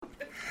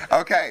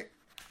Okay,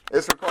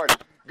 it's recording.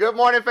 Good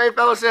morning, Faith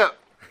Fellowship.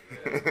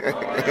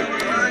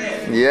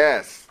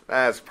 Yes,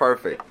 that's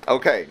perfect.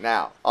 Okay,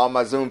 now, all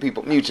my Zoom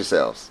people, mute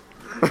yourselves.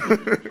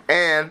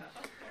 And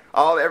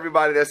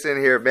everybody that's in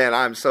here, man,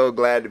 I'm so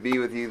glad to be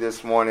with you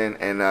this morning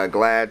and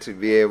glad to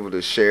be able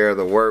to share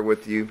the word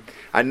with you.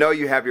 I know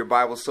you have your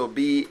Bible, so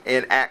be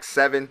in Acts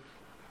 7.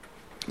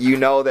 You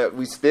know that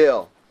we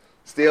still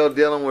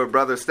dealing with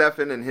Brother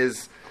Stephen and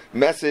his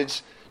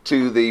message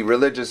to the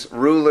religious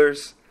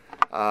rulers.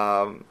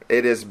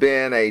 It has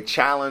been a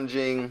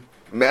challenging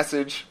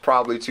message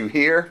probably to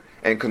hear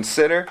and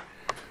consider,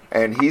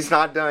 and he's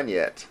not done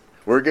yet.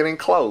 We're getting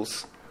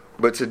close,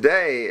 but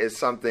today is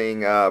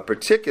something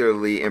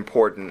particularly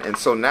important. And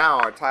so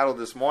now our title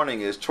this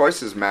morning is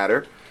Choices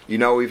Matter. You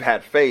know, we've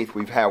had faith,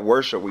 we've had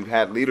worship, we've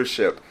had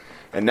leadership,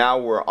 and now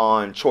we're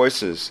on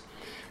choices.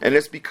 And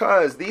it's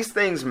because these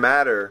things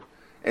matter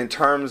in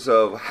terms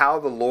of how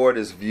the Lord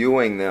is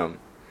viewing them.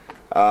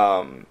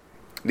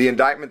 The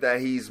indictment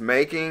that he's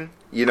making,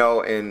 you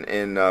know,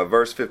 in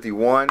verse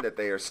 51, that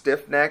they are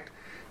stiff-necked,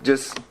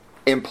 just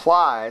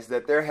implies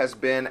that there has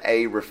been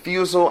a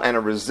refusal and a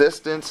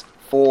resistance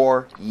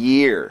for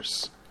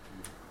years.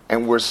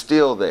 And we're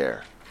still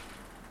there.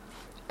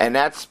 And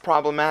that's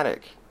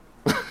problematic,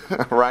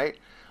 right?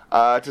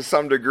 To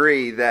some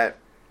degree, that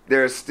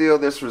there's still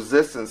this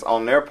resistance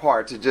on their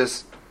part to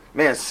just,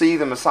 see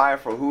the Messiah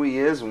for who he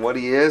is and what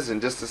he is, and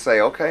just to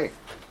say, okay,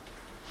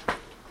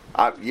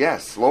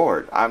 yes,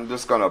 Lord, I'm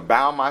just going to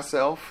bow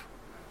myself,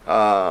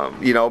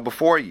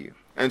 before you.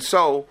 And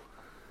so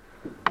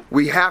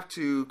we have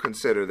to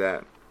consider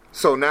that.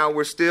 So now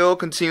we're still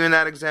continuing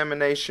that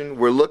examination.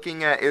 We're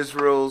looking at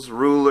Israel's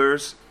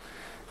rulers,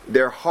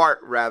 their heart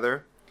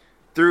rather,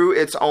 through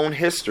its own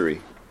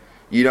history.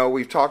 You know,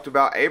 we've talked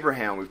about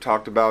Abraham, we've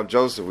talked about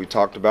Joseph, we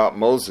talked about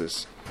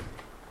Moses.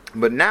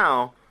 But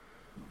now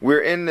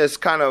we're in this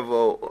kind of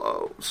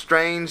a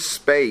strange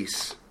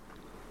space.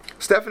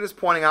 Stephen is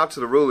pointing out to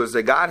the rulers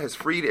that God has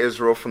freed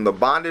Israel from the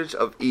bondage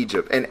of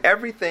Egypt and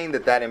everything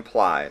that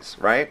implies,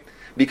 right?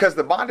 Because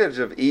the bondage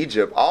of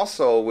Egypt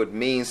also would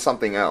mean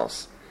something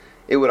else.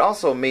 It would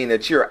also mean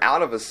that you're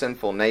out of a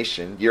sinful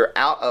nation. You're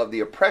out of the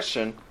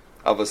oppression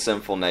of a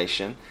sinful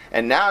nation.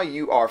 And now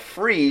you are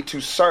free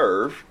to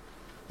serve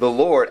the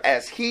Lord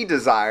as he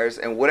desires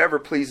and whatever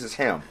pleases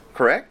him.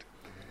 Correct?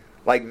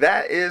 Like,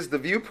 that is the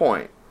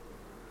viewpoint.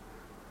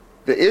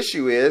 The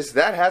issue is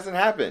that hasn't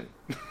happened.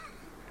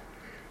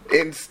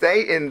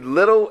 In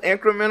little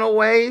incremental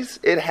ways,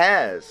 it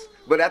has.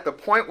 But at the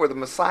point where the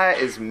Messiah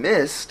is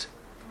missed,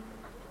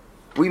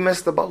 we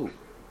miss the boat.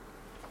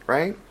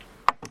 Right?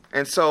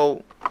 And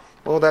so,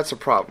 that's a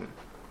problem.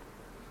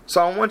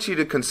 So I want you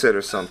to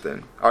consider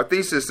something. Our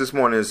thesis this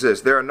morning is this: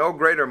 there are no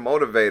greater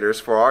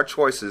motivators for our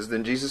choices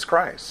than Jesus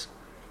Christ.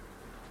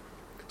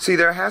 See,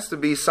 there has to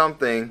be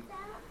something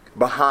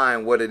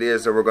behind what it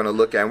is that we're going to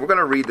look at. And we're going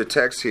to read the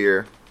text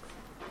here.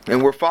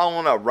 And we're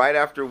following up right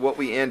after what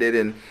we ended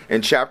in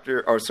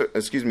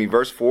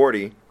verse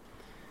 40.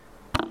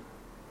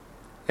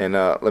 And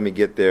let me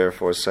get there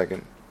for a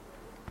second.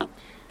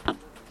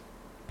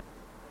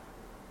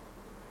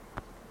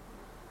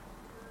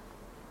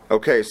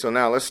 Okay, so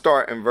now let's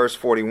start in verse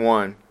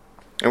 41.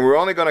 And we're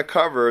only going to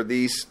cover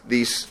these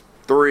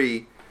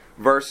three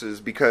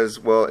verses because,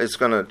 it's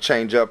going to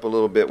change up a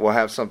little bit. We'll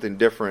have something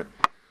different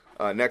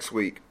next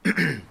week.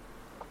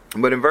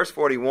 But in verse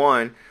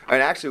 41,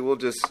 and actually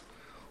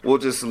we'll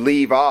just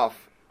leave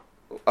off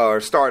or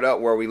start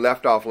up where we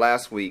left off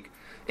last week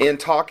in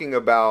talking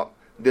about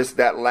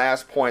that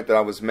last point that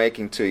I was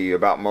making to you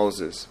about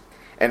Moses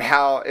and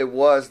how it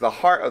was the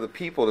heart of the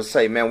people to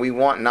say, we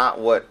want not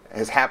what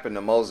has happened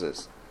to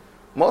Moses.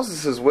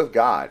 Moses is with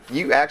God.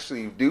 You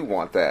actually do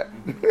want that.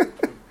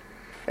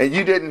 And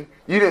you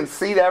didn't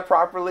see that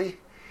properly.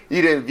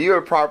 You didn't view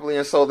it properly.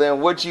 And so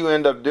then what you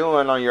end up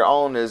doing on your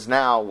own is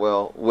now,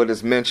 what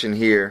is mentioned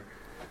here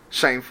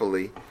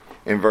shamefully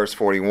in verse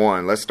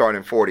 41. Let's start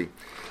in 40.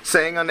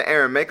 Saying unto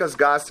Aaron, make us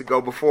gods to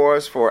go before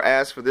us, for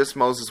as for this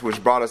Moses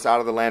which brought us out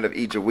of the land of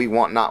Egypt, we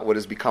want not what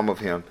has become of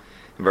him.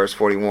 In verse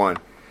 41.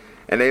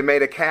 And they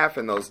made a calf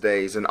in those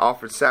days, and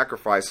offered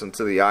sacrifice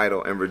unto the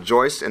idol, and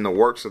rejoiced in the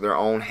works of their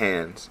own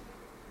hands.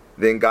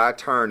 Then God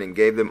turned and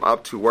gave them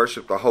up to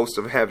worship the host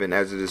of heaven,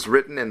 as it is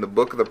written in the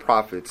book of the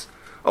prophets,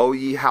 O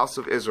ye house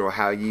of Israel,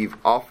 how ye have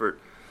offered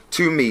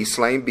to me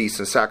slain beasts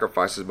and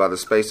sacrifices by the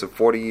space of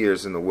 40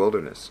 years in the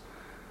wilderness.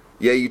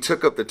 Yea, you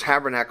took up the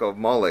tabernacle of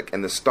Moloch,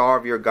 and the star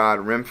of your god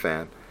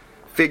Remphan,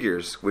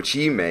 figures which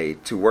ye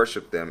made to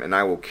worship them, and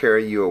I will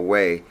carry you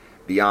away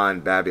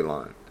beyond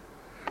Babylon.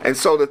 And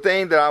so the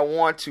thing that I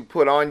want to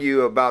put on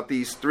you about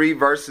these three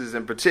verses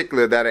in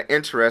particular that are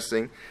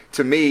interesting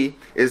to me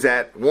is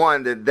that,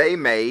 one, that they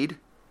made,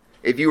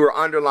 if you were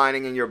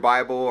underlining in your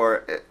Bible,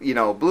 or,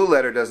 Blue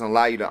Letter doesn't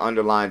allow you to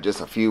underline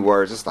just a few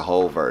words, it's the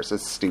whole verse.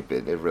 It's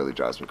stupid. It really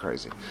drives me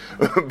crazy.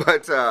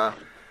 But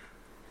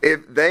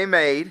if they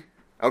made,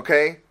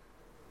 okay,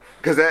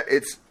 because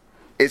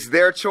it's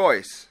their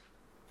choice.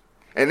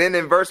 And then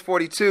in verse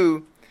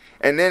 42,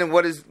 and then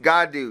what does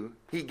God do?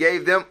 He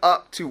gave them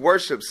up to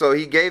worship. So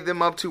he gave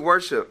them up to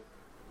worship.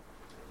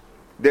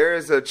 There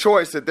is a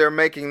choice that they're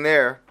making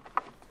there.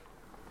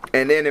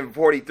 And then in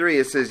 43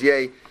 it says,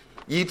 yea,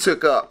 ye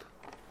took up.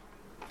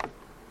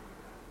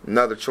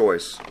 Another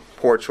choice.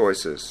 Poor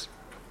choices.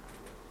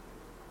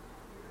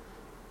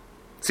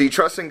 See,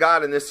 trusting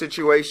God in this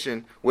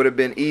situation would have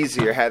been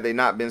easier had they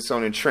not been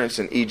so entrenched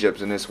in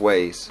Egypt in its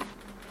ways.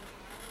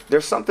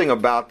 There's something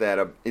about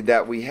that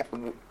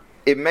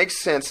it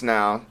makes sense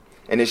now,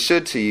 and it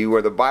should to you,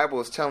 where the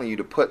Bible is telling you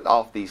to put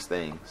off these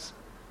things.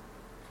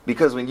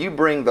 Because when you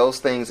bring those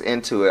things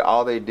into it,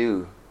 all they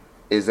do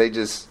is they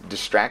just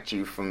distract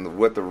you from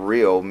what the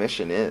real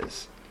mission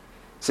is.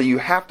 So you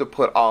have to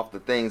put off the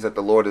things that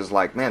the Lord is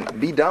like, man,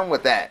 be done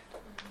with that.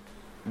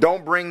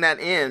 Don't bring that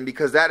in,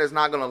 because that is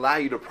not going to allow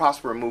you to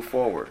prosper and move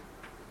forward.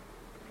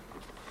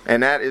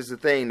 And that is the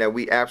thing that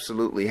we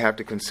absolutely have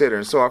to consider.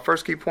 And so our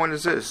first key point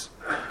is this.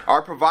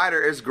 Our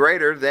provider is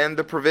greater than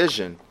the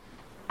provision.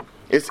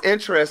 It's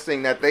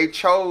interesting that they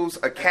chose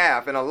a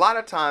calf. And a lot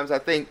of times I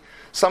think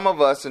some of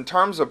us, in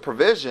terms of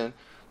provision,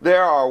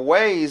 there are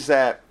ways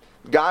that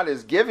God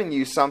is giving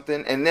you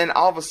something, and then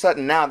all of a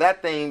sudden now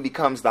that thing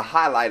becomes the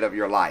highlight of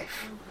your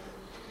life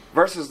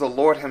versus the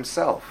Lord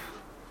himself.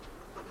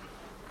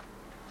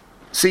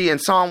 See, in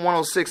Psalm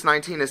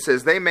 106:19 it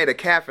says, they made a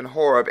calf in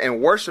Horeb and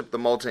worshipped the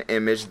molten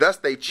image. Thus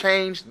they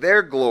changed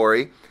their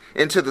glory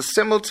into the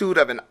similitude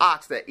of an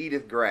ox that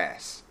eateth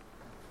grass.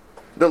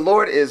 The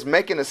Lord is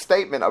making a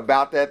statement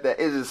about that it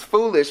is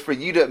foolish for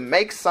you to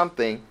make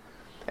something.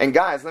 And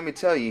guys, let me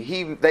tell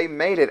you, they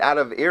made it out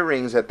of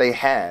earrings that they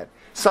had.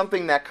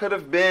 Something that could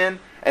have been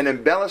an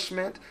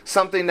embellishment,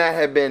 something that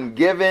had been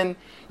given,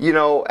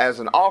 as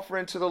an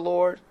offering to the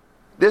Lord.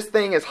 This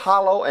thing is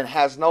hollow and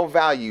has no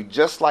value,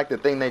 just like the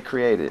thing they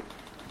created.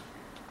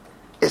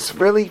 It's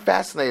really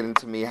fascinating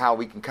to me how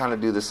we can kind of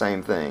do the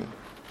same thing.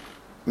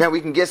 Man,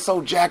 we can get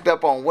so jacked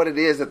up on what it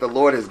is that the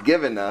Lord has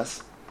given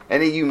us,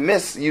 and then you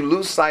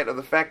lose sight of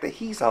the fact that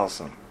he's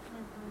awesome.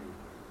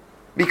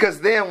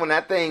 Because then when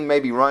that thing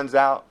maybe runs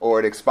out, or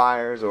it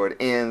expires, or it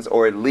ends,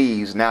 or it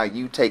leaves, now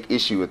you take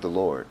issue with the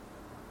Lord.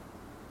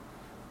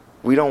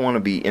 We don't want to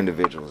be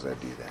individuals that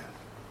do that.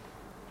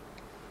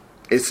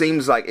 It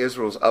seems like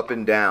Israel's up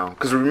and down.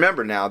 Because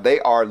remember now, they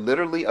are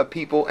literally a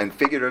people and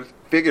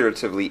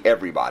figuratively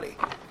everybody.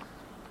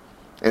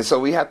 And so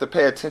we have to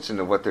pay attention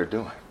to what they're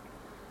doing.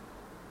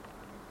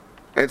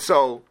 And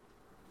so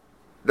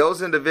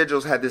those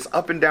individuals had this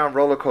up and down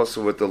roller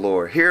coaster with the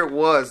Lord. Here it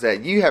was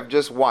that you have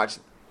just watched,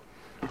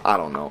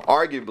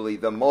 arguably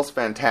the most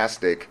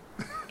fantastic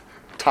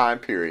time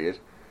period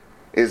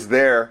is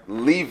their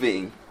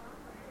leaving,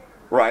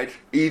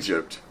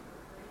 Egypt.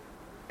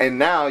 And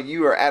now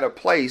you are at a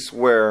place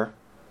where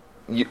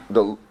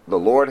the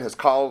Lord has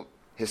called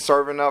his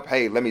servant up.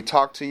 Hey, let me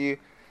talk to you.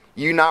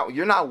 You're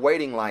not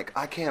waiting like,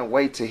 I can't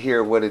wait to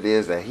hear what it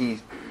is that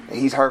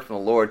he's heard from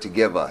the Lord to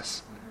give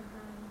us.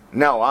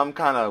 No,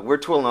 we're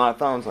twiddling our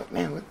thumbs like,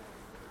 man,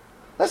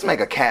 let's make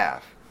a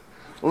calf.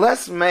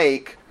 Let's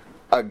make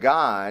a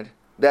God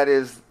that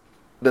is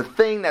the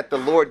thing that the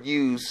Lord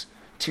used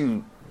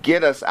to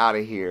get us out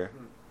of here.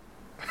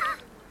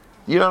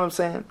 You know what I'm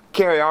saying?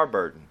 Carry our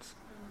burdens.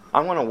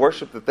 I'm going to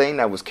worship the thing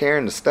that was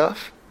carrying the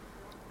stuff.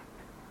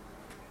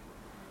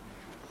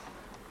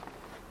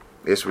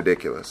 It's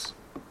ridiculous.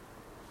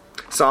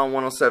 Psalm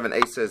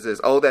 107:8 says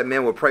this, oh, that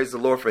men would praise the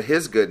Lord for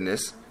his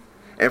goodness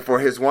and for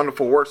his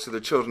wonderful works to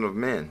the children of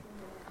men.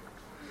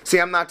 See,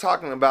 I'm not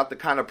talking about the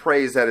kind of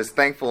praise that is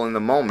thankful in the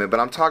moment, but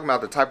I'm talking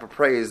about the type of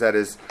praise that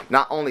is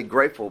not only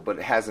grateful, but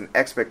it has an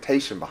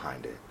expectation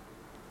behind it.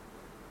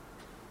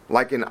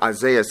 Like in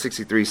Isaiah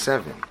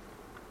 63:7.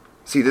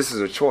 See, this is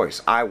a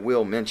choice. I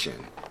will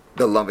mention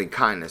the loving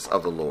kindness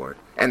of the Lord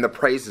and the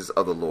praises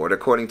of the Lord,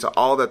 according to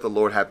all that the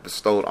Lord hath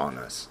bestowed on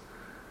us,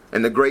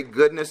 and the great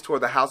goodness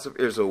toward the house of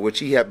Israel, which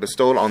he hath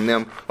bestowed on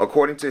them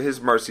according to his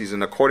mercies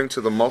and according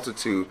to the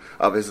multitude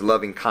of his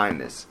loving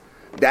kindness.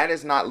 That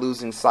is not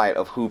losing sight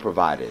of who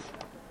provided.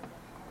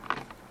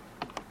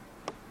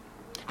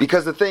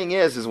 Because the thing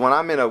is when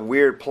I'm in a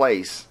weird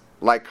place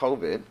like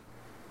COVID,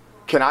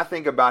 can I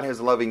think about his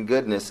loving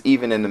goodness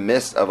even in the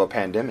midst of a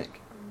pandemic?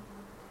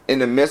 In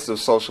the midst of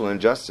social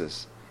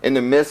injustice? In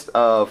the midst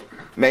of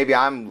maybe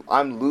I'm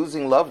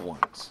losing loved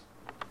ones?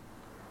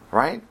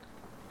 Right?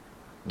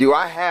 Do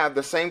I have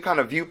the same kind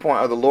of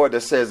viewpoint of the Lord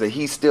that says that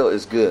he still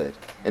is good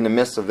in the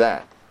midst of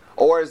that?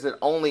 Or is it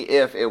only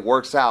if it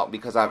works out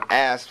because I've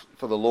asked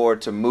for the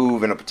Lord to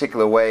move in a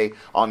particular way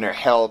on their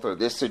health or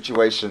this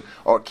situation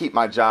or keep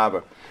my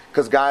job?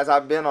 Because, guys,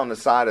 I've been on the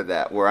side of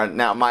that where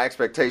now my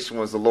expectation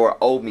was the Lord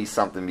owed me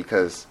something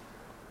because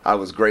I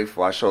was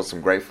grateful. I showed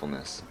some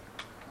gratefulness.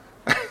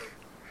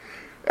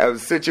 That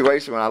was a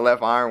situation when I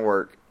left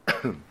Ironwork.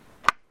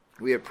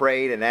 We had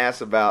prayed and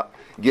asked about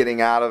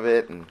getting out of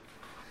it, and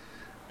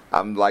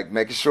I'm like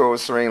making sure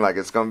with Serene, like,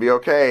 it's going to be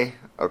okay.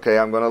 Okay,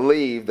 I'm going to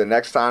leave. The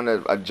next time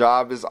that a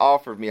job is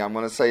offered me, I'm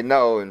going to say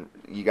no. And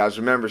you guys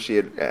remember she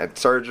had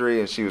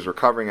surgery and she was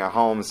recovering at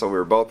home, and so we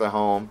were both at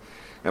home.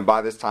 And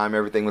by this time,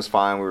 everything was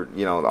fine.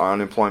 Our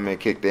unemployment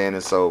kicked in,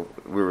 and so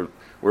we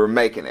We're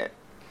making it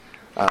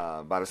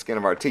by the skin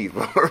of our teeth,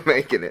 but we're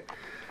making it.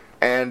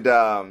 And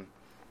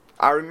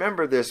I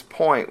remember this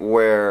point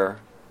where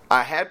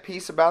I had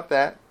peace about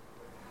that.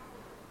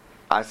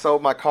 I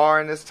sold my car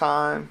in this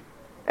time.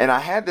 And I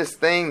had this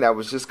thing that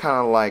was just kind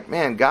of like,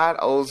 man, God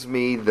owes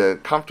me the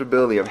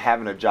comfortability of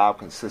having a job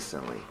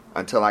consistently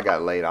until I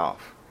got laid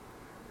off.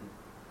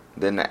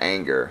 Then the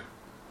anger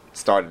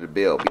started to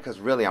build because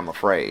really I'm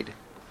afraid.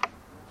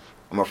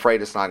 I'm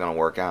afraid it's not going to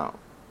work out.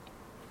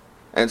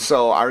 And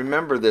so I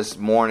remember this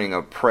morning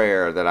of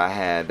prayer that I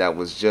had that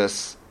was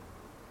just,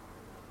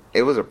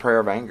 it was a prayer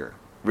of anger.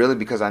 Really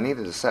because I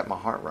needed to set my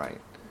heart right.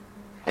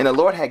 And the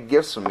Lord had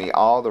gifts for me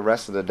all the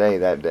rest of the day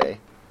that day.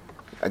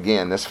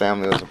 Again, this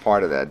family was a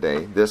part of that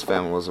day. This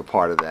family was a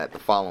part of that the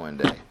following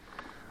day.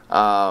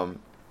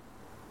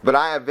 But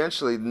I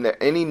eventually,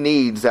 any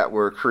needs that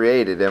were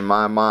created in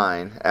my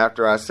mind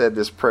after I said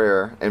this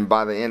prayer, and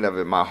by the end of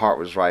it, my heart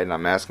was right, and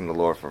I'm asking the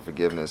Lord for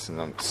forgiveness,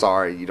 and I'm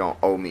sorry you don't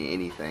owe me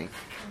anything,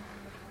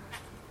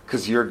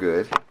 because you're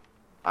good.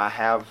 I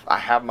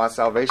have my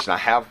salvation. I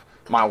have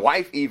my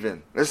wife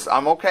even.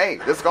 I'm okay.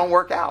 This is going to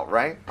work out,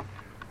 right?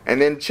 And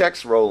then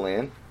checks roll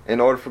in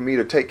order for me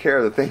to take care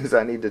of the things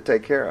I need to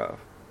take care of.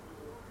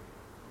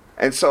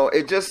 And so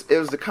it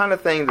was the kind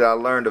of thing that I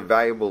learned a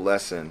valuable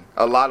lesson,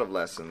 a lot of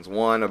lessons.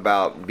 One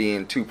about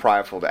being too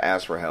prideful to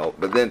ask for help.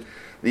 But then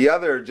the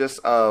other just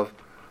of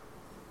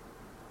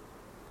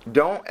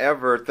don't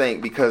ever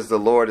think because the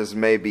Lord is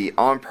maybe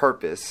on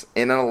purpose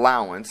in an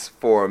allowance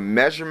for a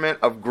measurement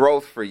of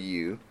growth for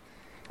you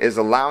is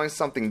allowing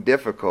something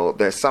difficult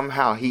that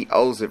somehow He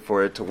owes it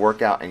for it to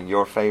work out in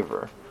your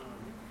favor.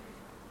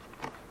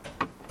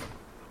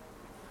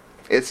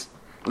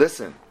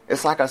 Listen,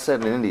 it's like I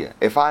said in India.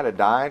 If I'd have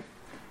died,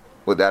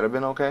 would that have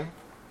been okay?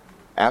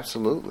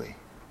 Absolutely.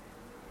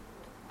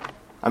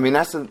 I mean,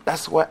 that's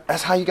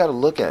how you got to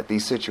look at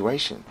these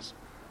situations.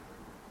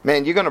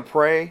 Man, you're going to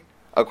pray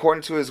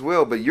according to His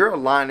will, but you're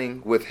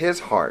aligning with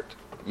His heart.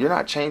 You're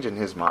not changing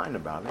His mind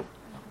about it.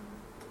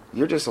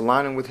 You're just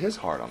aligning with His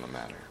heart on the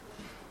matter.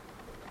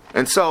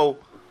 And so,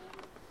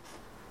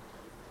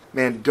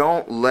 man,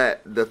 don't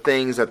let the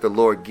things that the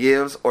Lord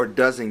gives or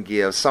doesn't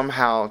give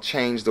somehow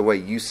change the way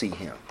you see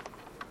Him.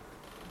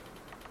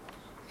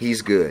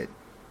 He's good.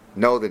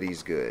 Know that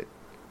He's good.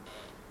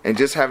 And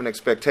just have an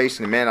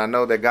expectation, man, I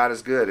know that God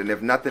is good. And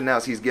if nothing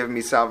else, He's given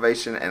me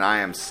salvation and I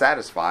am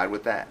satisfied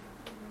with that.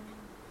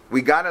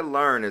 We got to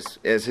learn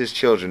as His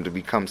children to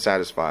become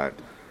satisfied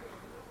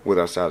with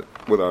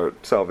our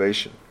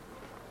salvation.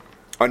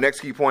 Our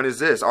next key point is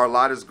this. Our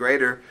lot is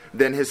greater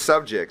than His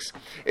subjects.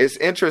 It's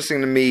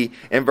interesting to me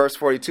in verse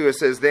 42, it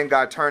says, then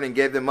God turned and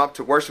gave them up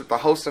to worship the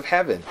host of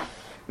heaven.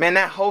 Man,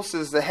 that host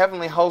is the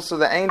heavenly host of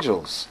the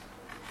angels.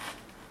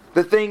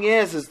 The thing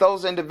is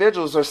those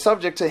individuals are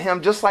subject to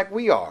Him just like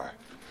we are.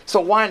 So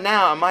why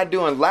now am I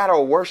doing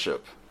lateral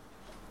worship?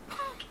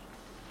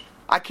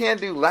 I can't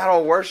do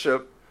lateral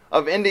worship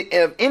of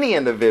any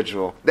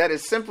individual that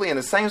is simply in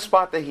the same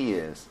spot that he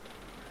is.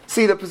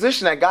 See, the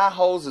position that God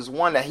holds is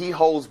one that He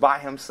holds by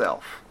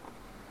Himself.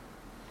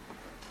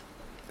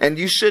 And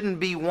you shouldn't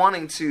be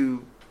wanting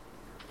to,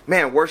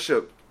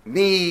 worship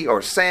me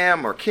or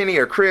Sam or Kenny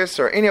or Chris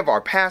or any of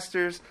our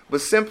pastors,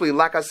 but simply,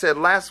 like I said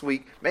last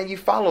week, you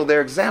follow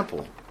their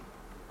example.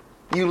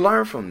 You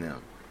learn from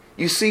them.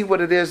 You see what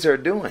it is they're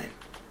doing.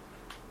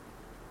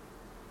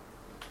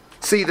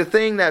 See, the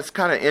thing that's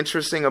kind of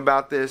interesting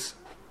about this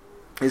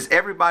is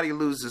everybody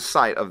loses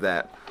sight of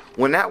that.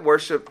 When that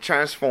worship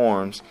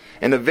transforms,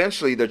 and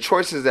eventually the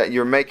choices that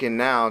you're making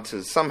now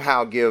to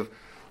somehow give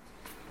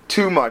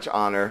too much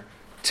honor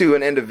to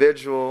an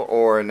individual,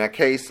 or in that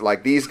case,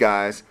 like these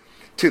guys,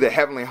 to the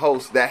heavenly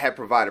host that had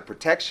provided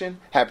protection,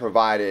 had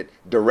provided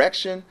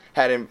direction,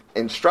 had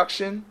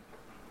instruction,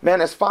 man,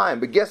 that's fine.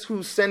 But guess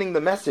who's sending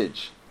the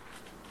message?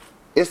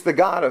 It's the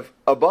God of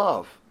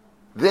above,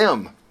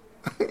 them,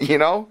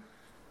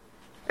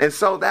 And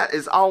so that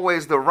is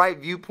always the right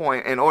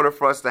viewpoint in order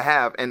for us to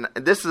have. And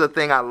this is a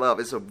thing I love.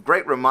 It's a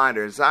great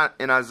reminder. It's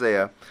in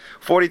Isaiah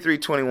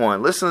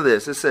 43:21. Listen to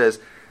this. It says,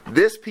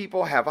 this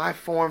people have I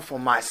formed for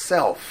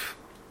myself.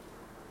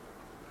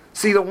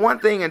 See, the one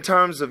thing in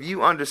terms of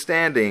you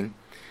understanding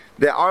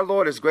that our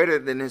Lord is greater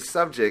than His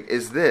subject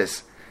is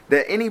this,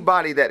 that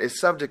anybody that is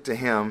subject to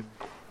Him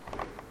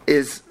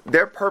is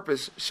their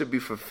purpose should be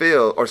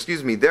fulfilled,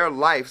 their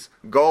life's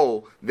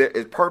goal, their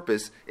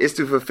purpose is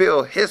to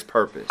fulfill His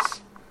purpose.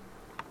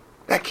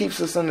 That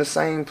keeps us in the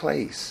same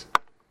place.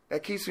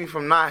 That keeps me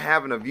from not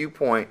having a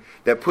viewpoint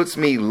that puts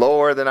me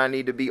lower than I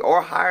need to be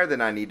or higher than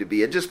I need to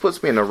be. It just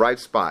puts me in the right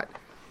spot.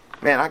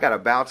 Man, I got to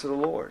bow to the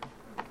Lord.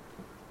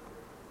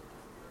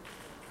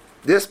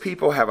 This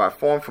people have I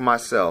formed for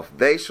myself.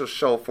 They shall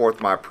show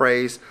forth my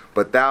praise,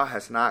 but thou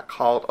hast not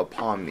called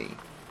upon me.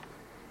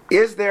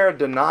 Is there a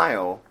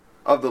denial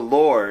of the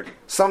Lord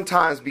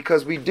sometimes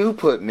because we do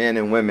put men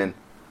and women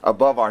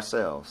above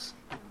ourselves?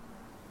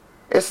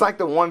 It's like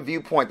the one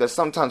viewpoint that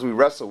sometimes we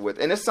wrestle with.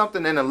 And it's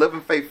something in a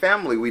Living Faith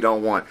family we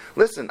don't want.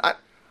 Listen,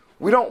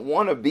 we don't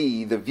want to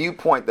be the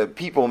viewpoint that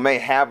people may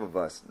have of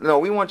us. No,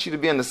 we want you to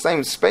be in the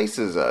same space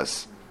as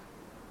us.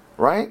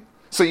 Right?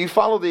 So you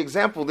follow the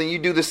example, then you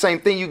do the same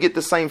thing, you get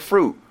the same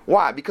fruit.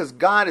 Why? Because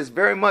God is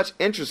very much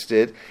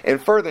interested in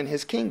furthering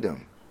his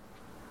kingdom.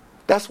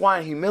 That's why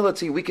in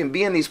humility we can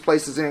be in these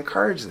places and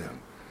encourage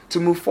them to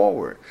move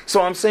forward.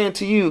 So I'm saying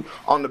to you,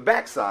 on the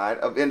backside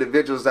of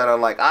individuals that are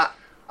like,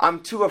 I'm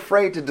too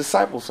afraid to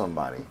disciple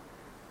somebody.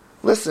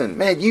 Listen,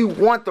 man, you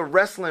want the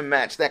wrestling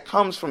match that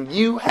comes from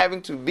you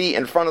having to be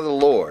in front of the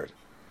Lord.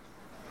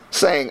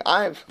 Saying,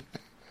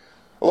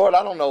 Lord,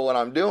 I don't know what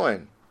I'm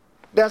doing.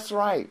 That's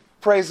right.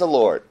 Praise the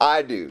Lord.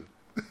 I do.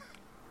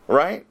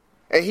 Right?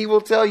 And he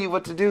will tell you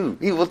what to do.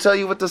 He will tell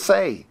you what to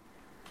say.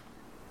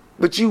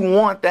 But you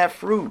want that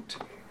fruit.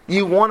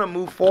 You want to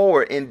move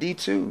forward in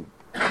D2.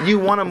 You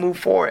want to move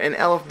forward in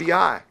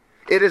LFBI.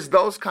 It is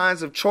those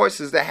kinds of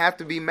choices that have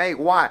to be made.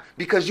 Why?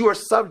 Because you are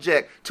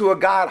subject to a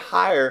God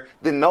higher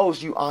than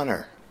those you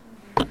honor.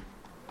 Does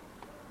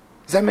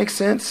that make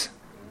sense?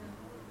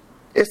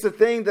 It's the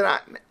thing that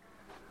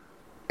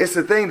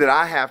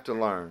I have to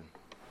learn.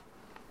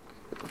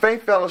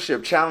 Faith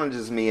Fellowship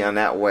challenges me in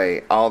that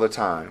way all the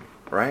time,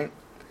 right?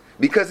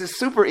 Because it's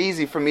super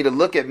easy for me to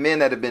look at men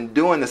that have been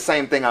doing the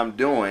same thing I'm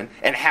doing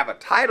and have a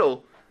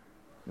title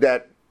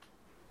that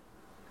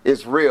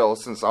is real,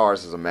 since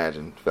ours is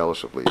Imagine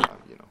Fellowship League.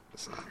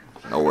 It's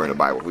nowhere in the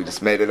Bible. We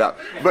just made it up.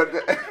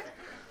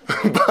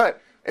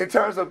 But in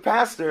terms of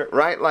pastor,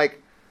 right?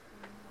 Like,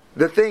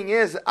 the thing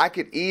is, I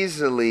could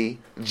easily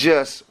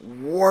just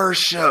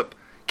worship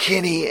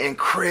Kenny and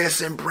Chris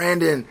and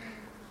Brandon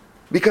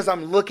because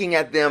I'm looking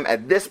at them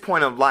at this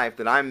point of life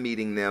that I'm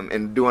meeting them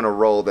and doing a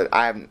role that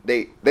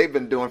they've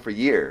been doing for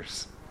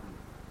years.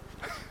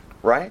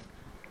 Right?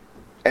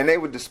 And they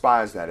would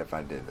despise that if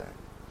I did that.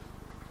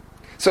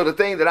 So the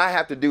thing that I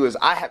have to do is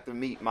I have to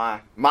meet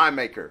my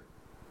maker.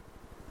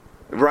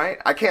 Right?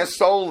 I can't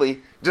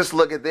solely just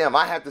look at them.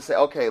 I have to say,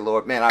 okay,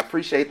 Lord, man, I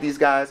appreciate these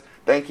guys.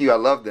 Thank you. I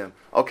love them.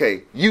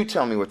 Okay, you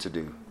tell me what to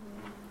do.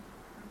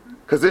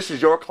 Because this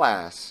is your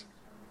class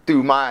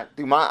through my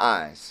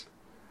eyes.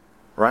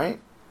 Right?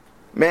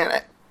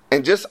 Man,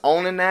 and just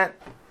owning that,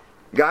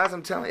 guys,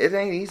 I'm telling you, it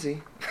ain't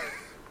easy.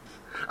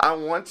 I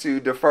want to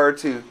defer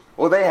to,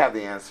 well, they have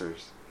the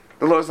answers.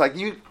 The Lord's like,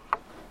 you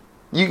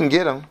can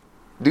get them.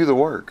 Do the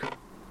work.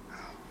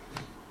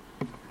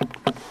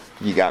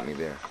 You got me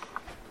there.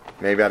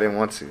 Maybe I didn't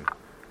want to.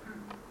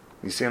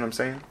 You see what I'm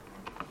saying?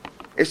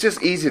 It's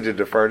just easy to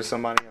defer to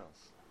somebody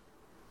else.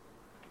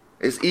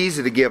 It's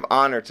easy to give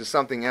honor to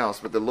something else,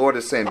 but the Lord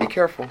is saying, be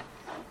careful.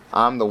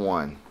 I'm the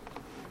one.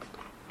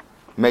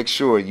 Make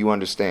sure you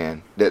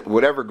understand that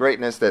whatever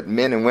greatness that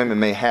men and women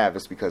may have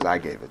is because I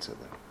gave it to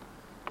them.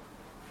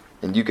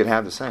 And you can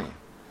have the same.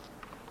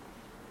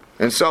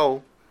 And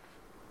so,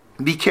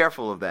 be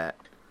careful of that.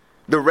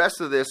 The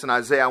rest of this in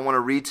Isaiah I want to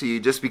read to you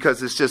just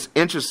because it's just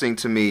interesting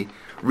to me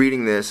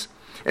reading this.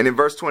 And in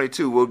verse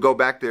 22, we'll go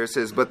back there. It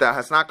says, but thou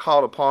hast not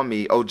called upon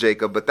me, O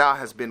Jacob, but thou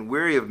hast been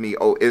weary of me,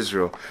 O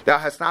Israel. Thou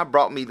hast not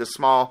brought me the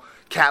small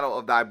cattle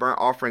of thy burnt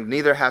offering,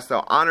 neither hast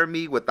thou honored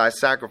me with thy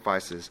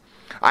sacrifices.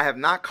 I have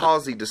not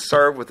caused thee to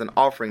serve with an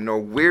offering, nor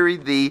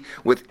wearied thee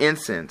with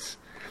incense.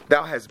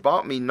 Thou hast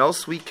bought me no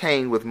sweet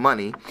cane with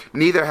money,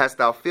 neither hast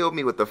thou filled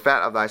me with the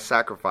fat of thy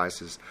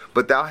sacrifices.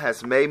 But thou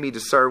hast made me to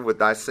serve with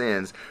thy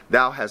sins.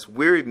 Thou hast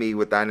wearied me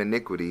with thine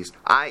iniquities.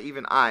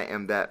 Even I,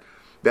 am that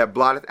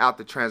blotteth out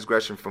the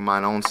transgression for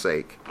mine own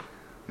sake.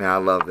 Man, I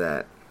love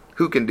that.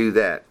 Who can do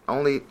that?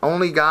 Only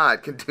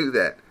God can do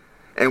that.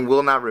 And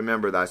will not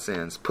remember thy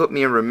sins. Put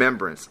me in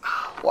remembrance.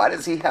 Why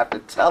does he have to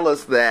tell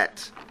us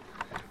that?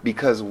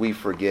 Because we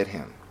forget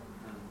him.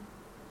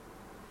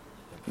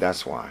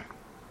 That's why.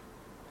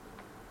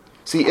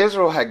 See,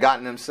 Israel had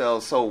gotten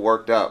themselves so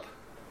worked up,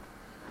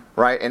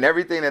 right? And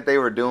everything that they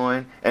were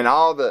doing and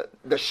all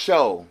the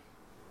show,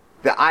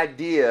 the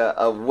idea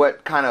of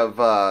what kind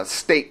of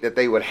state that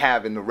they would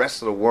have in the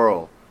rest of the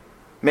world.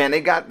 Man,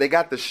 they got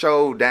the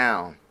show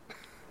down,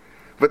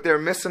 but they're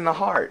missing the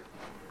heart.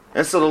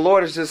 And so the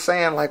Lord is just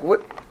saying, like,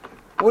 what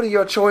are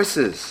your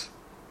choices?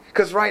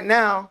 Because right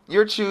now,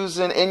 you're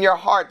choosing in your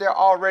heart, they're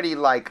already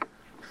like,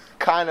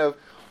 kind of,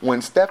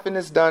 when Stephen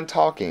is done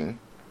talking,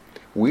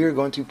 we're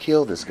going to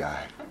kill this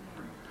guy.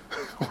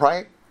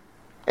 Right?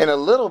 In a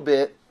little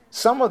bit,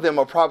 some of them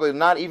are probably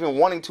not even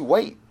wanting to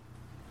wait.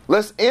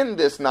 Let's end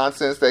this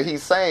nonsense that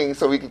he's saying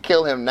so we can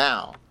kill him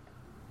now.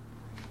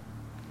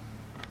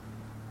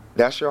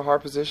 That's your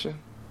heart position?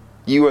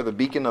 You are the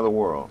beacon of the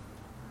world.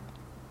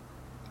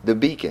 The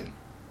beacon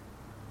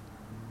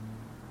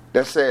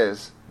that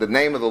says the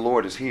name of the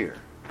Lord is here.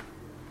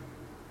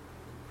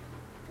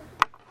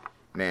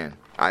 Man,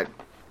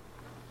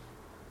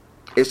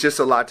 it's just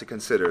a lot to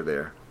consider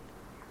there.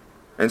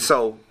 And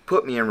so,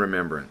 put me in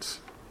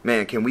remembrance.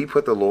 Man, can we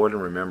put the Lord in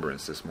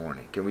remembrance this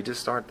morning? Can we just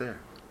start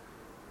there?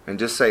 And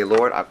just say,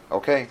 Lord,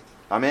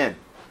 I'm in.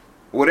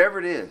 Whatever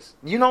it is.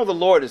 You know the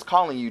Lord is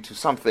calling you to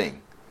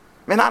something.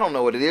 Man, I don't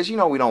know what it is. You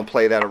know we don't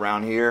play that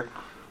around here.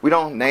 We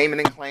don't name it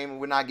and claim it.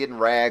 We're not getting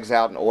rags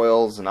out and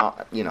oils and all,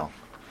 you know.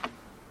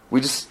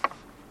 You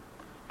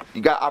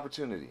got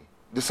opportunity.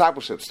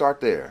 Discipleship, start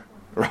there.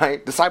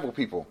 Right? Disciple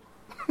people.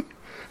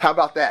 How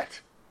about that?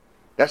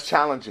 That's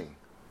challenging.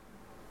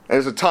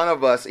 There's a ton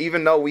of us,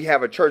 even though we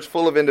have a church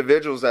full of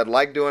individuals that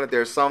like doing it,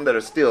 there's some that are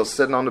still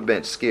sitting on the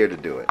bench scared to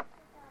do it.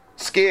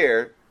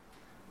 Scared,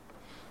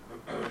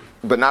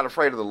 but not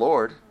afraid of the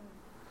Lord.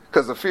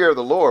 Because the fear of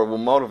the Lord will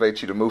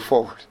motivate you to move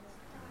forward.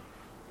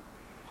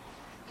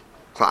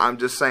 So I'm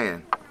just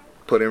saying,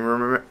 put in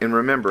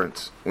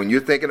remembrance. When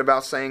you're thinking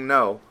about saying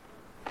no,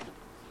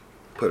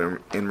 put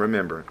in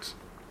remembrance.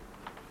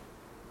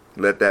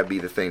 Let that be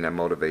the thing that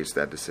motivates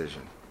that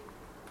decision.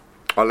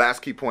 Our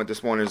last key point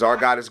this morning is our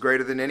God is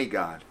greater than any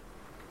God.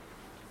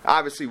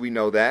 Obviously, we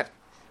know that.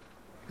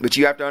 But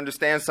you have to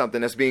understand something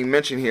that's being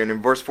mentioned here. And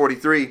in verse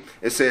 43,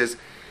 it says,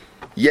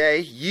 Yea,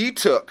 ye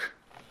took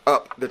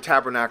up the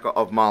tabernacle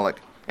of Moloch,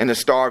 and the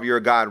star of your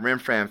God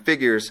Remphan,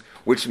 figures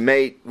which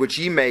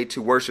ye made to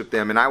worship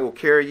them, and I will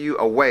carry you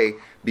away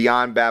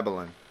beyond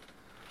Babylon.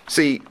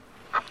 See,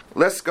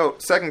 let's go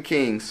 2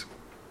 Kings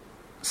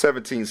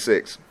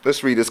 17:6.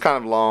 Let's read. It's kind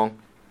of long,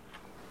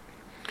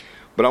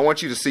 but I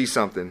want you to see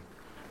something.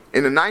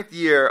 In the 9th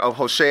year of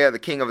Hoshea, the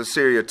king of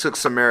Assyria took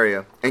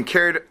Samaria and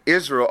carried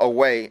Israel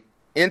away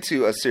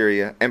into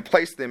Assyria and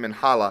placed them in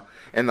Hala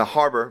in the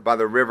harbor by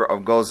the river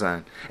of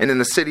Gozan and in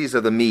the cities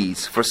of the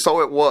Medes. For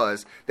so it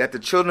was that the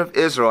children of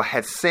Israel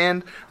had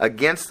sinned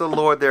against the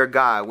Lord their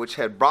God, which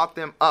had brought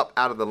them up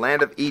out of the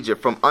land of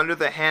Egypt from under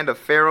the hand of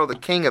Pharaoh the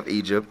king of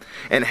Egypt,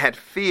 and had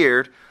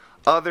feared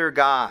other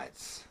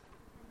gods.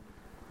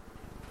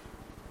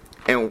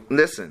 And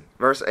listen,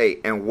 verse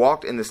 8, and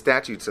walked in the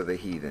statutes of the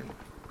heathen,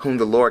 whom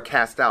the Lord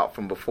cast out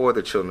from before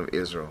the children of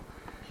Israel,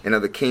 and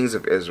of the kings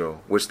of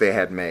Israel, which they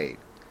had made.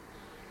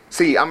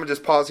 See, I'm going to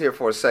just pause here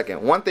for a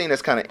second. One thing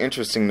that's kind of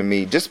interesting to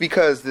me, just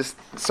because this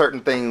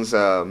certain things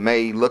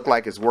may look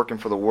like it's working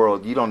for the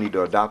world, you don't need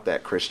to adopt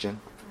that,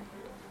 Christian.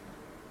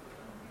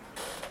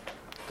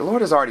 The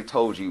Lord has already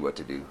told you what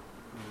to do.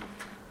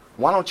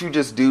 Why don't you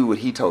just do what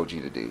he told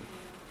you to do?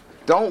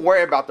 Don't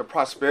worry about the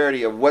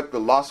prosperity of what the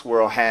lost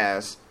world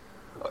has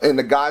and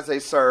the gods they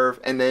serve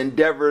and the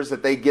endeavors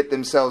that they get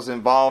themselves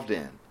involved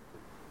in.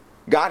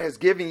 God has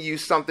given you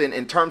something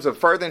in terms of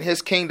furthering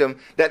his kingdom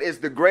that is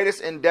the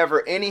greatest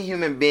endeavor any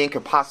human being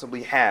could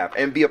possibly have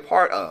and be a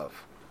part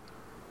of.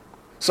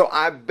 So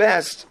I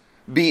best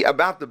be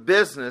about the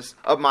business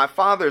of my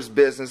Father's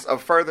business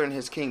of furthering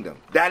his kingdom.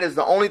 That is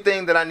the only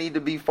thing that I need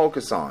to be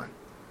focused on.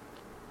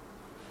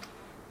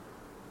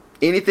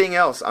 Anything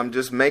else, I'm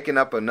just making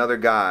up another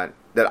God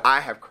that I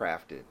have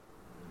crafted.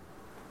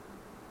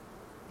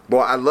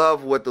 Boy, I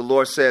love what the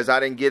Lord says. I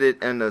didn't get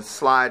it in the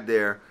slide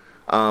there.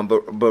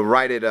 But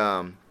write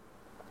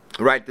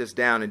this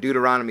down in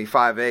Deuteronomy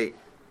 5:8.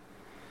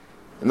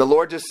 And the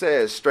Lord just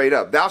says straight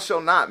up, Thou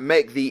shalt not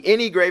make thee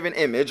any graven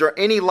image or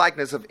any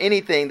likeness of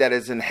anything that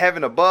is in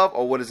heaven above,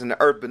 or what is in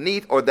the earth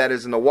beneath, or that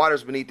is in the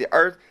waters beneath the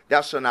earth.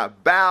 Thou shalt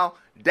not bow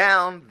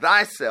down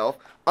thyself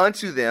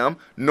unto them,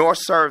 nor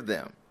serve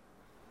them.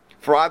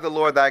 For I, the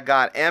Lord thy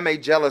God, am a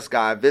jealous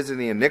God, visiting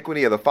the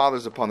iniquity of the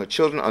fathers upon the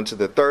children unto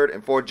the 3rd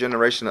and 4th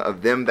generation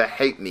of them that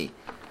hate me.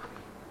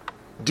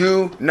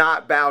 Do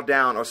not bow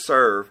down or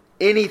serve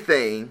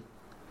anything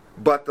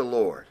but the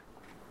Lord.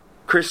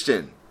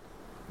 Christian,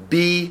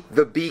 be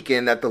the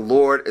beacon that the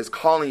Lord is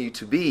calling you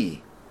to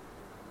be.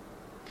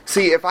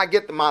 See, if I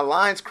get my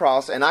lines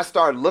crossed and I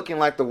start looking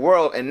like the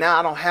world and now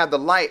I don't have the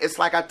light, it's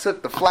like I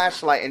took the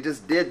flashlight and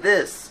just did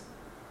this.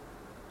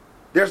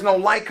 There's no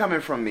light coming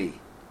from me.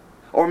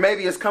 Or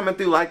maybe it's coming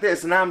through like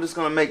this and now I'm just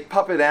going to make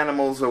puppet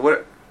animals or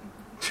whatever.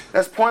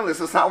 That's pointless.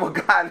 It's not what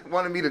God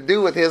wanted me to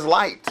do with his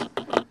light.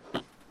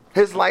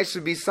 His light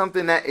should be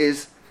something that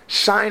is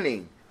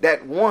shining,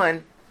 that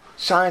one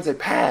shines a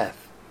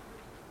path.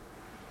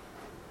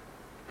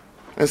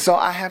 And so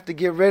I have to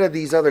get rid of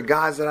these other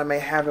gods that I may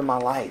have in my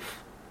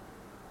life.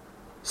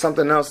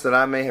 Something else that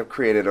I may have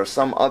created or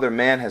some other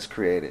man has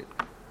created.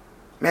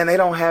 Man, they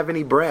don't have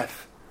any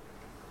breath.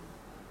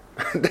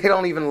 They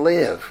don't even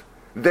live.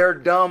 They're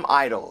dumb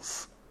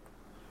idols.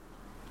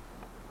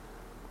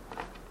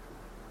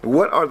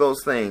 What are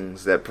those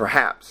things that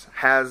perhaps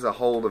has a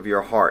hold of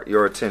your heart,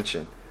 your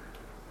attention?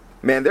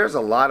 Man, there's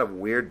a lot of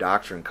weird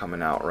doctrine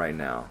coming out right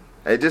now.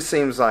 It just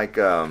seems like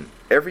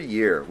every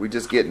year we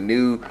just get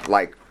new,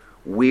 like,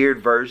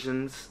 weird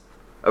versions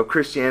of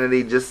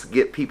Christianity just to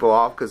get people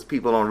off because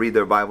people don't read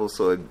their Bible,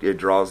 so it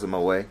draws them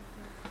away.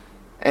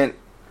 And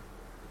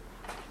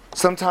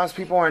sometimes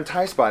people are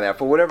enticed by that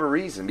for whatever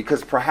reason,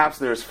 because perhaps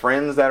there's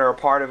friends that are a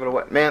part of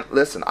it. Man,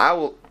 listen, I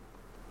will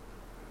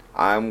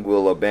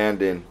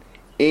abandon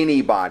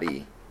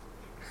anybody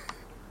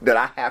that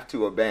I have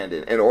to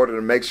abandon in order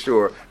to make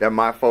sure that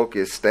my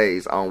focus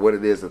stays on what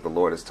it is that the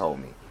Lord has told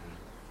me.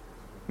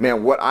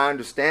 Man, what I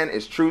understand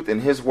is truth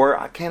in his word.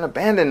 I can't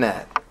abandon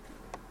that.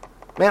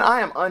 Man,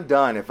 I am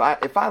undone. If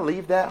I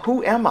leave that,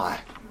 who am I?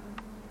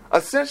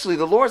 Essentially,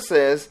 the Lord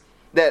says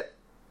that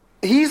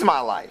he's my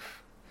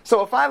life.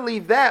 So if I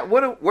leave that,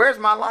 where's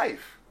my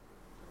life?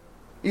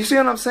 You see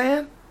what I'm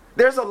saying?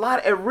 There's a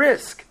lot at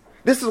risk.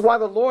 This is why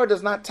the Lord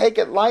does not take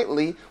it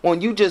lightly when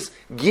you just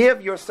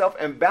give yourself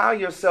and bow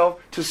yourself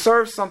to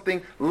serve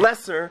something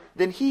lesser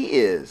than he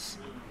is.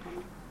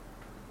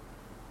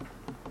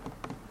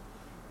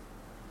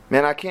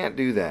 Man, I can't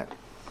do that.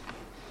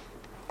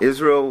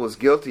 Israel was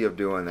guilty of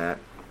doing that.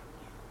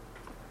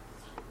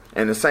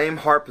 And the same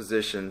heart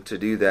position to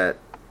do that,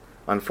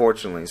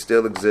 unfortunately,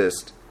 still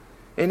exists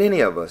in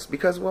any of us.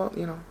 Because, well,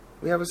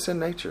 we have a sin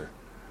nature.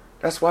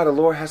 That's why the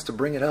Lord has to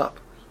bring it up.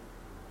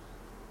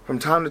 From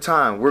time to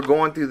time, we're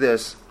going through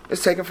this.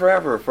 It's taken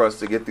forever for us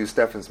to get through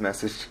Stephen's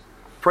message.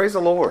 Praise the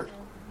Lord.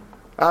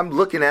 I'm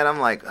looking at it, I'm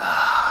like,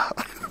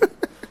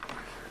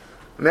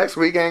 next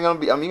week ain't going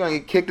to be, you're going to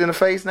get kicked in the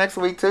face next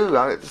week too.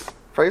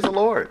 Praise the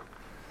Lord.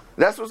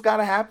 That's what's got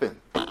to happen.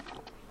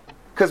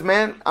 Because,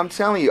 man, I'm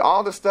telling you,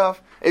 all the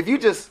stuff, if you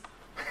just,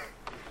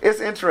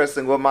 it's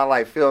interesting what my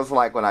life feels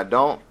like when I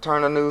don't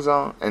turn the news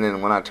on. And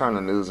then when I turn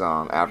the news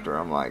on after,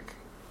 I'm like,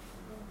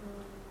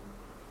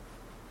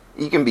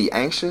 you can be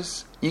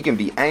anxious. You can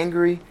be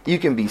angry. You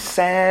can be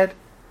sad.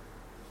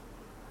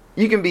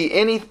 You can be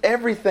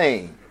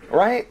everything,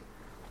 right?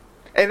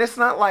 And it's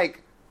not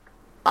like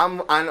I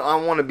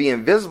want to be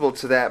invisible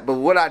to that, but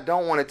what I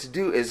don't want it to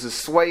do is to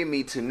sway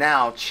me to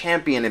now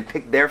champion and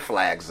pick their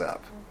flags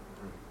up.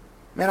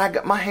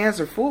 Man, my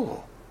hands are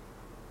full.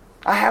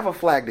 I have a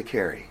flag to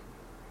carry.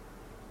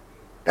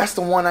 That's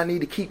the one I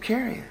need to keep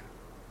carrying.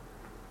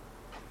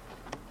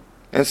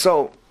 And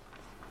so,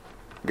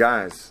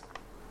 guys,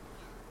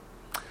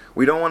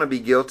 we don't want to be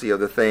guilty of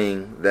the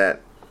thing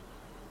that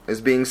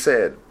is being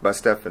said by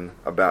Stephen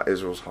about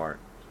Israel's heart.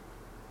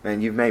 Man,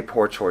 you've made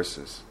poor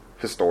choices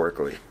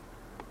historically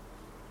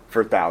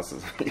for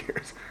thousands of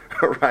years,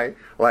 right?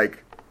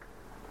 Like,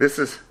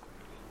 it's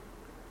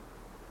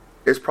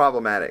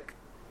problematic.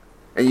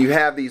 And you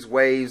have these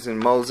waves in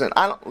Moses.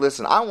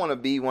 I want to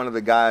be one of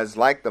the guys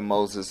like the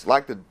Moses,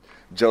 like the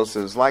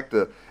Josephs, like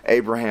the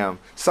Abraham.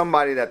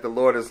 Somebody that the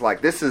Lord is like,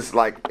 this is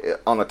like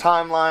on a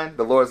timeline.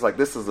 The Lord is like,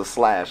 this is a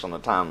slash on the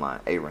timeline.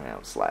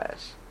 Abraham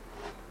slash.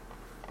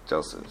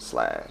 Joseph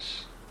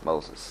slash.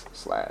 Moses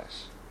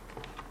slash.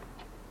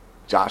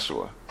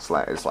 Joshua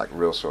slash. It's like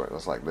real short.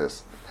 It's like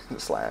this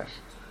slash.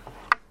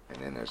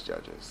 And then there's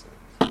Judges.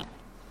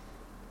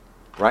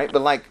 Right?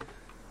 But like,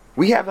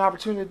 we have the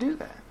opportunity to do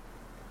that.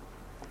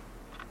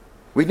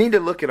 We need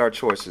to look at our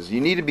choices. You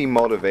need to be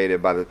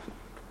motivated by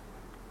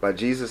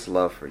Jesus'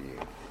 love for you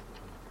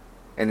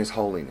and His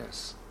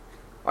holiness.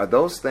 Are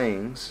those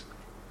things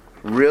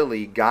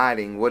really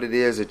guiding what it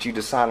is that you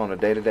decide on a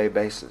day-to-day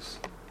basis?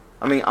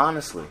 I mean,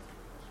 honestly.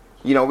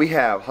 We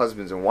have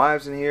husbands and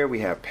wives in here. We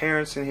have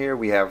parents in here.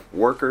 We have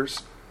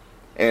workers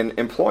and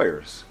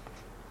employers.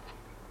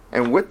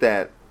 And with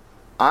that,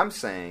 I'm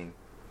saying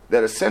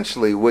that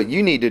essentially what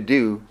you need to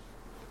do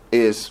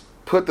is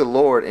put the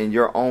Lord in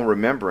your own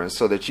remembrance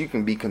so that you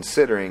can be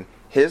considering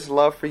His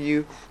love for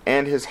you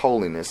and His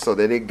holiness so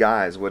that it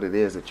guides what it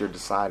is that you're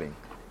deciding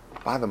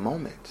by the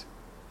moment.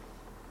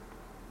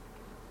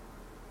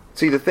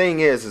 See, the thing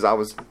is I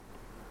was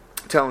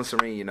telling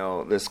Serene,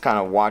 this kind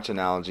of watch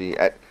analogy.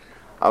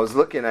 I was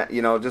looking at,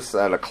 just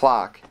at a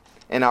clock,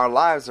 and our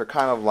lives are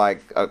kind of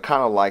like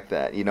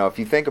that. If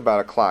you think about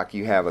a clock,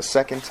 you have a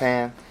seconds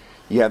hand,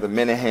 you have the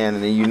minute hand,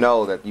 and then you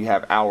know that you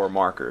have hour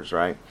markers,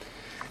 right?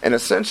 And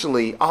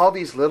essentially, all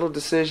these little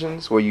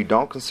decisions where you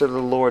don't consider the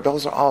Lord,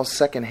 those are all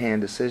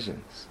second-hand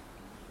decisions.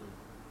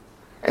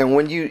 And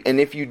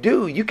if you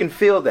do, you can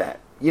feel that.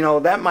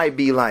 That might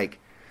be like,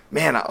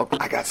 man,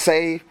 I got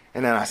saved,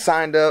 and then I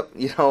signed up,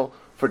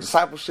 for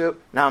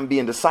discipleship. Now I'm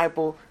being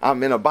discipled.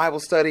 I'm in a Bible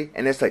study,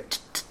 and it's like,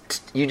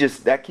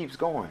 that keeps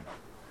going.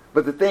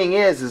 But the thing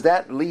is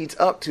that leads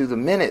up to the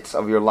minutes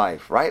of your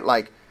life, right?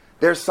 Like,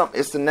 it's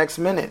the next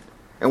minute.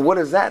 And what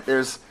is that?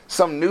 There's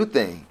some new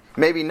thing.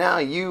 Maybe now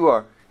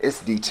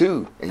it's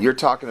D2, and you're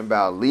talking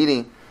about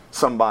leading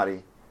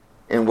somebody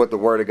in what the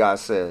Word of God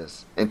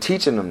says and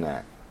teaching them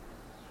that,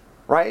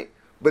 right?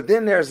 But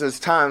then there's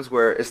these times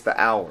where it's the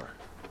hour,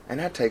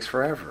 and that takes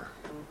forever.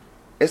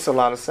 It's a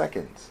lot of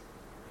seconds,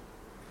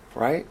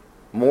 right?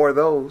 More of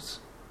those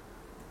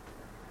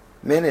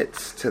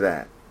minutes to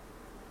that.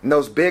 And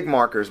those big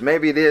markers,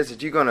 maybe it is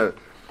that you're going to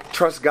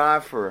trust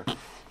God for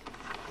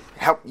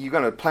help. You're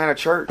going to plant a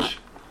church.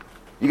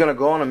 You're going to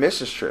go on a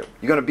mission trip.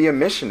 You're going to be a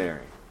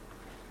missionary.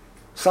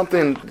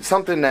 Something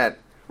that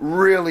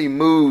really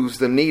moves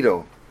the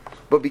needle.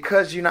 But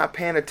because you're not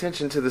paying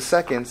attention to the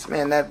seconds,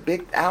 man, that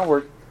big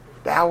hour,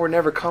 the hour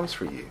never comes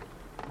for you.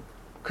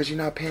 Because you're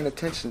not paying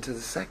attention to the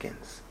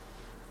seconds.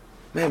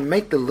 Man,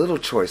 make the little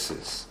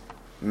choices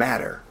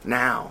matter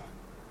now.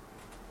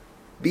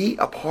 Be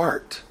a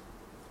part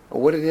of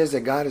what it is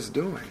that God is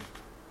doing.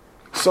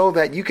 So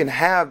that you can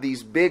have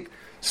these big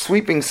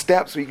sweeping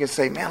steps where you can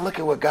say, man, look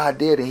at what God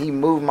did, and He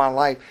moved my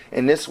life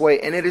in this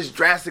way, and it is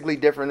drastically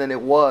different than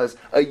it was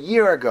a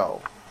year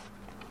ago.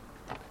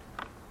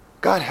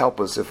 God help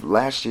us if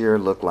last year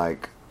looked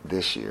like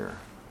this year.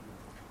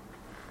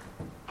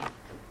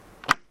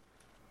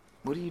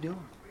 What are you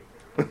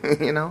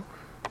doing?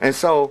 And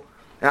so,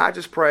 I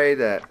just pray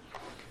that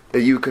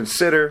you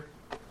consider,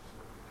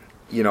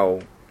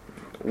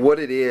 what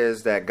it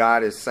is that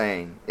God is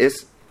saying.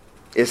 It's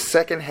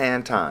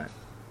secondhand time.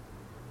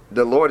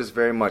 The Lord is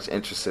very much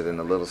interested in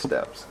the little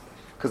steps.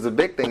 Because the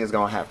big thing is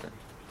going to happen.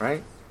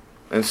 Right?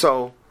 And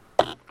so,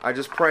 I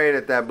just pray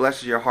that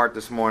blesses your heart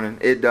this morning.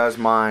 It does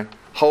mine.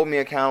 Hold me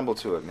accountable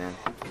to it, man.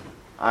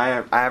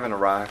 I haven't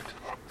arrived.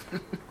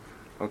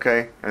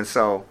 Okay? And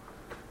so,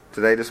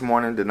 this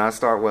morning did not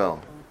start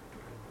well.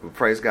 But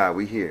praise God,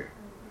 we here.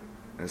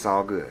 And it's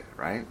all good,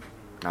 right?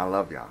 And I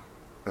love y'all.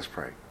 Let's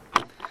pray.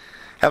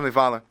 Heavenly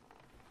Father,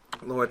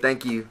 Lord,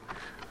 thank you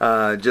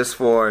just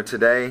for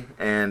today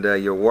and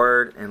your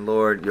word, and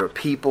Lord, your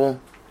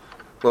people.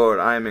 Lord,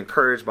 I am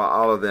encouraged by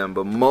all of them,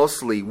 but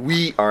mostly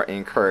we are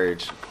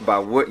encouraged by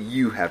what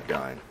you have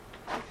done.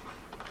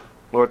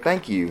 Lord,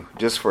 thank you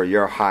just for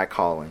your high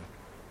calling.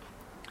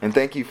 And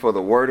thank you for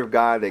the word of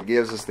God that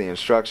gives us the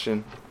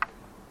instruction,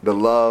 the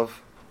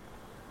love,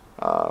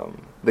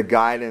 the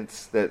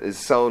guidance that is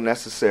so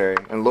necessary.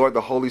 And Lord,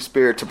 the Holy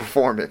Spirit to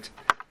perform it.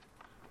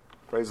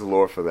 Praise the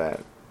Lord for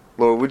that.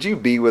 Lord, would you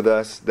be with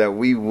us that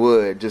we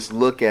would just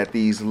look at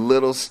these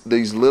little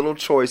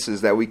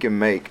choices that we can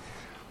make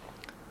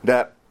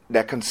that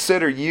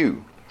consider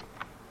you.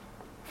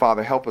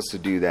 Father, help us to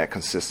do that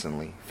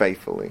consistently,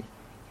 faithfully.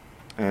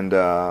 And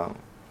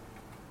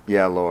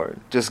yeah,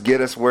 Lord, just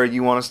get us where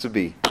you want us to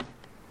be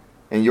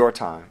in your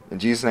time. In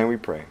Jesus' name we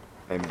pray.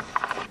 Amen.